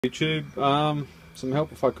YouTube, some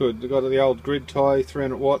help if I could. I got the old grid tie,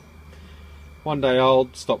 300 watt, 1 day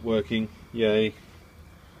old, stopped working, yay.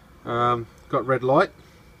 Got red light,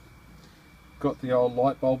 got the old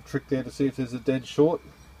light bulb trick there to see if there's a dead short.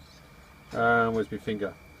 Where's my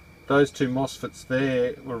finger? Those two MOSFETs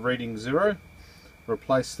there were reading 0,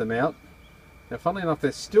 replaced them out. Now funnily enough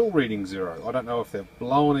they're still reading 0. I don't know if they're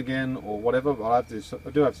blown again or whatever, but I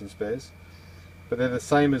do have some spares. But they're the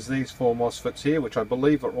same as these 4 MOSFETs here, which I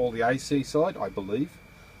believe are all the AC side, I believe.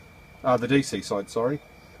 The DC side, sorry.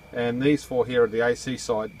 And these 4 here are the AC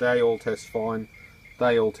side, they all test fine.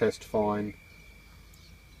 They all test fine.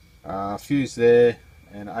 Fuse there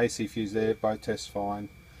and AC fuse there, both test fine.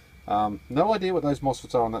 No idea what those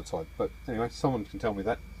MOSFETs are on that side, but anyway, someone can tell me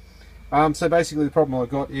that. So basically the problem I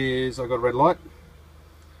got is I got a red light.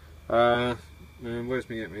 And where's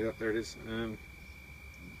me at me? Up there it is.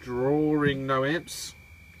 Drawing no amps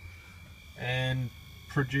and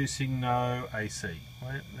producing no AC.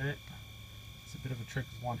 Wait, there. It's a bit of a trick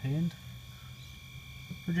with one hand.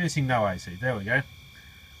 Producing no AC. There we go.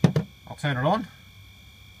 I'll turn it on.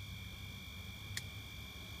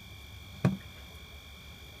 It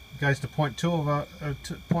goes to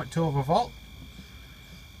 0.2 of a volt.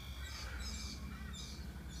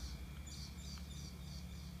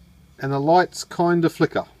 And the lights kind of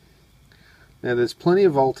flicker. Now there's plenty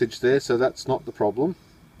of voltage there, so that's not the problem.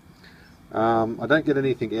 I don't get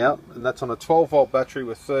anything out, and that's on a 12 volt battery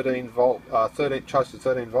with 13 volt, charged to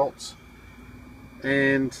 13 volts.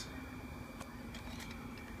 And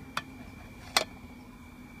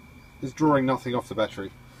is drawing nothing off the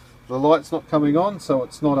battery. The light's not coming on, so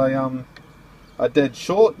it's not a dead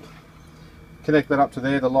short. Connect that up to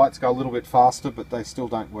there, the lights go a little bit faster, but they still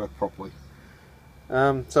don't work properly.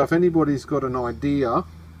 So if anybody's got an idea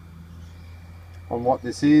on what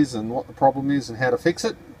this is and what the problem is and how to fix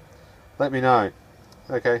it, let me know.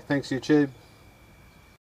 Okay, thanks YouTube.